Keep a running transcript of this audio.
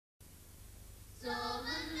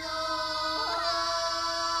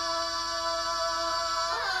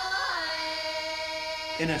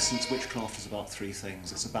In essence, witchcraft is about three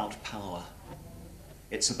things. It's about power,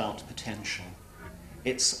 it's about potential,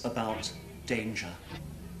 it's about danger.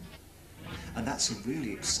 And that's a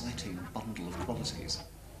really exciting bundle of qualities.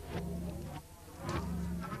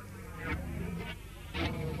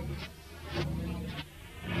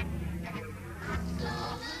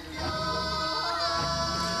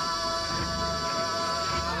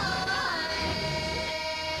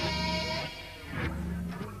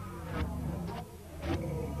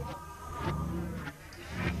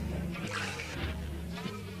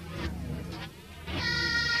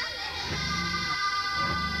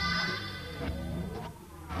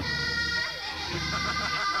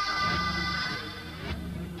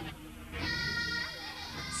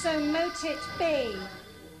 So mote it be.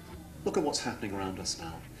 Look at what's happening around us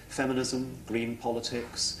now. Feminism, green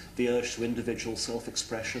politics, the urge to individual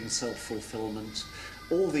self-expression, self-fulfillment.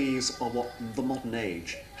 All these are what the modern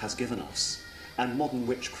age has given us. And modern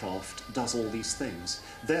witchcraft does all these things.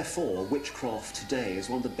 Therefore, witchcraft today is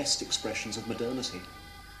one of the best expressions of modernity.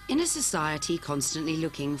 In a society constantly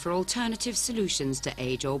looking for alternative solutions to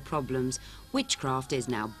age-old problems, witchcraft is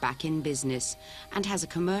now back in business and has a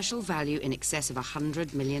commercial value in excess of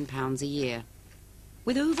 £100 million a year.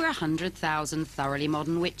 With over 100,000 thoroughly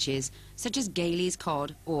modern witches, such as Gailey's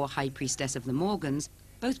Cod or High Priestess of the Morgans,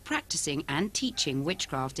 both practising and teaching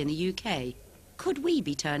witchcraft in the UK, could we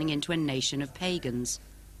be turning into a nation of pagans?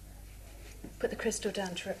 Put the crystal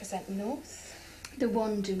down to represent north, the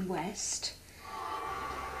wand in west.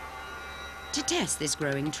 To test this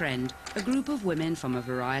growing trend, a group of women from a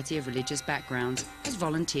variety of religious backgrounds has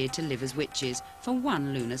volunteered to live as witches for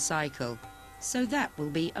one lunar cycle. So that will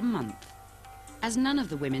be a month. As none of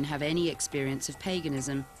the women have any experience of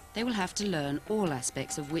paganism, they will have to learn all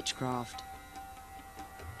aspects of witchcraft.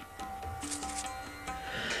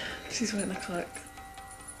 She's wearing a cloak.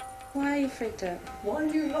 Why are you freaked out? Why are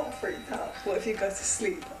you not freaked out? What if you go to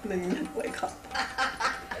sleep and then you never wake up?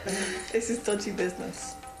 This is dodgy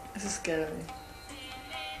business. This is scary.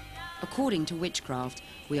 According to witchcraft,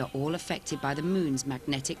 we are all affected by the moon's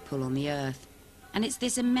magnetic pull on the earth. And it's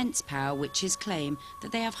this immense power witches claim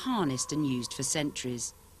that they have harnessed and used for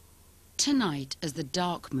centuries. Tonight, as the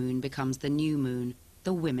dark moon becomes the new moon,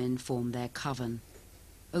 the women form their coven.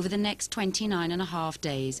 Over the next 29.5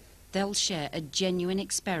 days, they'll share a genuine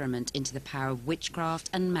experiment into the power of witchcraft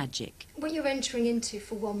and magic. What you're entering into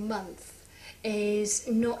for 1 month is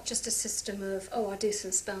not just a system of, oh, I'll do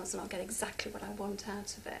some spells and I'll get exactly what I want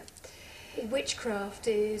out of it. Witchcraft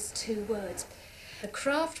is 2 words. The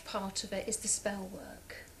craft part of it is the spell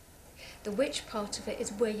work. The witch part of it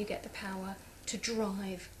is where you get the power to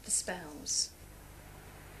drive the spells.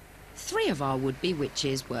 3 of our would-be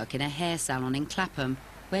witches work in a hair salon in Clapham,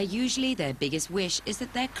 where usually their biggest wish is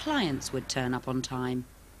that their clients would turn up on time.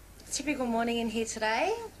 Typical morning in here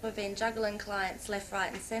today. We've been juggling clients left,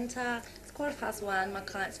 right and centre. It's 1:15, my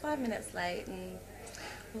client's 5 minutes late and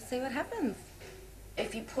we'll see what happens.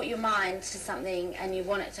 If you put your mind to something and you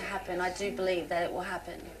want it to happen, I do believe that it will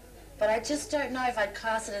happen. But I just don't know if I'd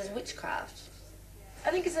class it as witchcraft. I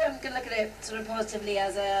think it's you can look at it sort of positively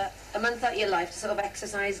as a month out of your life to sort of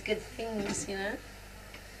exercise good things, you know?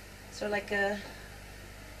 Sort of like a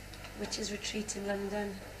witch's retreat in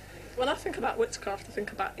London. When I think about witchcraft, I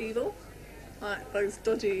think about evil. Like those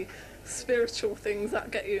dodgy spiritual things that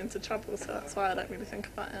get you into trouble, so that's why I don't really think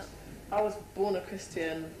about it. I was born a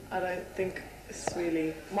Christian. I don't think it's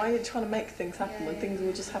really... Why are you trying to make things happen when things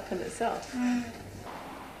will just happen itself?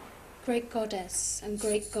 Great goddess and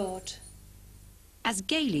great god. As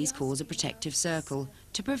Gailey's calls a protective circle,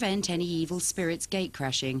 to prevent any evil spirits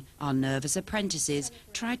gatecrashing, our nervous apprentices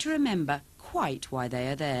try to remember quite why they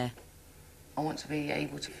are there. I want to be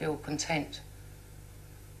able to feel content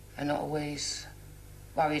and not always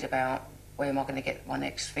worried about where am I going to get my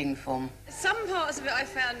next thing from. Some parts of it I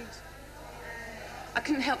found I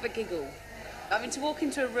couldn't help but giggle. I mean, to walk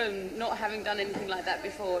into a room not having done anything like that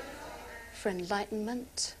before. For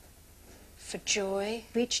enlightenment, for joy,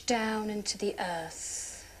 reach down into the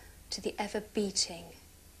earth, to the ever-beating,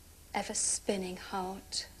 ever-spinning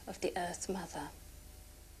heart of the Earth Mother.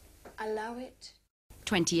 Allow it.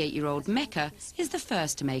 28-year-old Mecca is the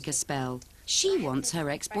first to make a spell. She wants her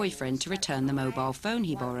ex-boyfriend to return the mobile phone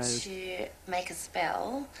he borrowed. To make a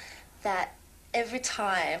spell that every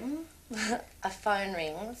time a phone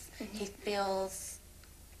rings, he feels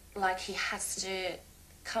like he has to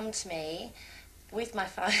come to me with my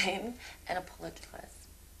phone and apologise.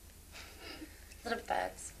 It's not a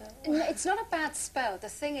bad spell. No, it's not a bad spell. The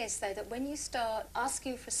thing is, though, that when you start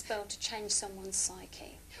asking for a spell to change someone's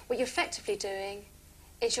psyche, what you're effectively doing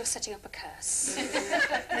is you're setting up a curse.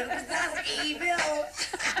 That's evil.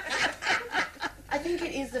 I think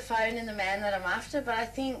it is the phone and the man that I'm after, but I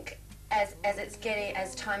think as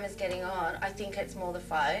time is getting on, I think it's more the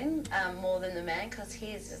phone more than the man, because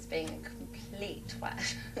he's just being a complete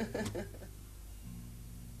twat.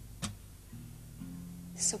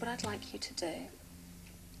 So what I'd like you to do,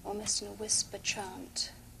 almost in a whisper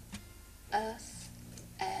chant, earth,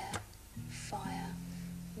 air, fire,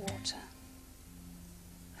 water.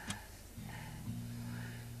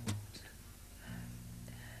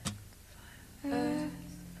 Earth,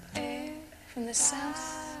 air. From the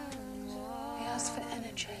south, we ask for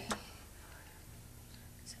energy.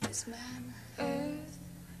 So this man, earth,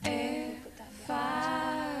 air, put that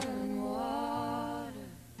fire and water.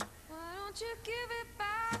 Why don't you give it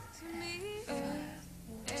back to me?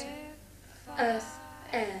 Earth,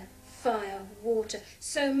 air, fire, water.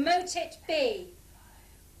 So mote it be.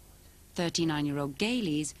 39-year-old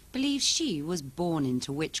Gayleys believes she was born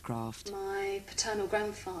into witchcraft. My paternal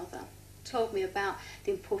grandfather told me about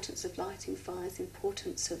the importance of lighting fires, the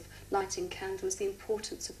importance of lighting candles, the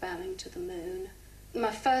importance of bowing to the moon.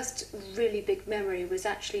 My first really big memory was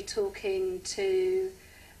actually talking to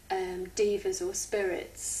divas or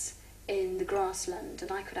spirits in the grassland,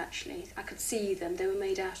 and I could see them. They were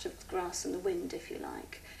made out of the grass and the wind, if you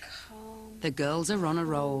like. Calm. The girls are on a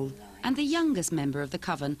roll, and the youngest member of the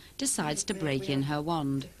coven decides to break in her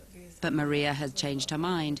wand. But Maria has changed her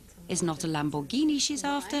mind. It's not a Lamborghini she's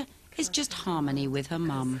after, it's just harmony with her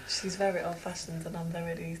mum. She's very old-fashioned and I'm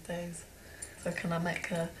very these days. So can I make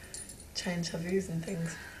her change her views and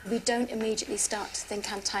things? We don't immediately start to think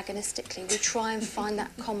antagonistically. We try and find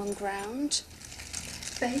that common ground.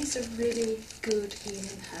 Bay's a really good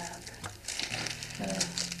healing herb.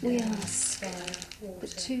 We ask the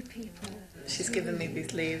two people. She's given me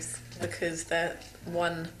these leaves because they're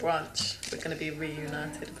one branch. We're going to be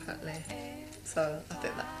reunited apparently. So I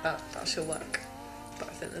think that should work. But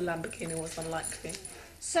I think the Lamborghini was unlikely.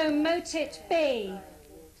 So mote it be.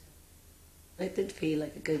 I did feel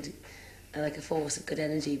like a force of good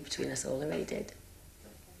energy between us all, I really did.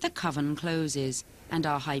 The coven closes, and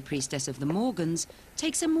our High Priestess of the Morgans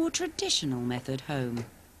takes a more traditional method home.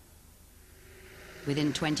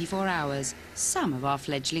 Within 24 hours, some of our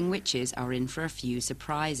fledgling witches are in for a few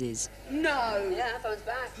surprises. No! Yeah, phone's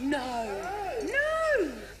back. No!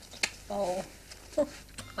 No! Oh.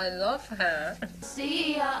 I love her.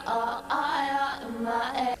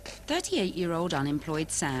 38-year-old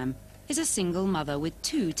unemployed Sam is a single mother with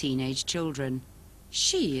 2 teenage children.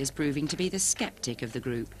 She is proving to be the skeptic of the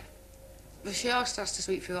group. Well, she asked us to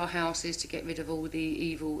sweep through our houses to get rid of all the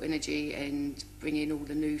evil energy and bring in all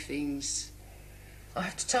the new things. I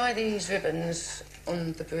have to tie these ribbons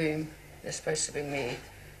on the broom. They're supposed to bring me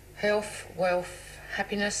health, wealth,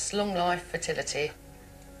 happiness, long life, fertility.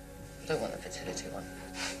 I don't want the fertility one.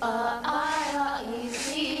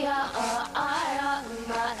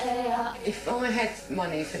 If I had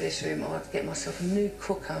money for this room, I'd get myself a new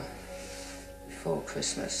cooker before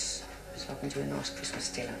Christmas, so I can do a nice Christmas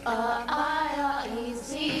dinner.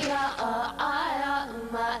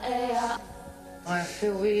 I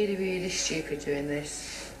feel really, really stupid doing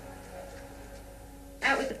this.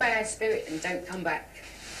 Out with the bad spirit and don't come back.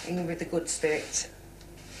 In with the good spirit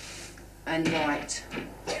and light.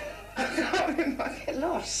 I can't remember, I get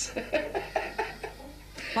lost.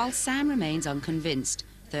 While Sam remains unconvinced,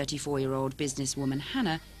 34-year-old businesswoman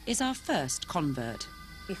Hannah is our first convert.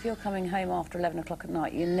 If you're coming home after 11 o'clock at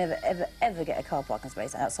night, you never, ever, ever get a car parking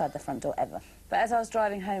space outside the front door, ever. But as I was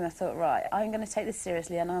driving home, I thought, right, I'm going to take this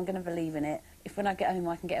seriously and I'm going to believe in it. If when I get home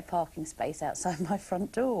I can get a parking space outside my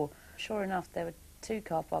front door. Sure enough, there were 2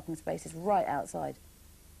 car parking spaces right outside.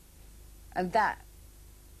 And that,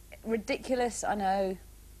 ridiculous, I know,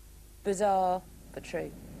 bizarre, but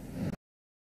true.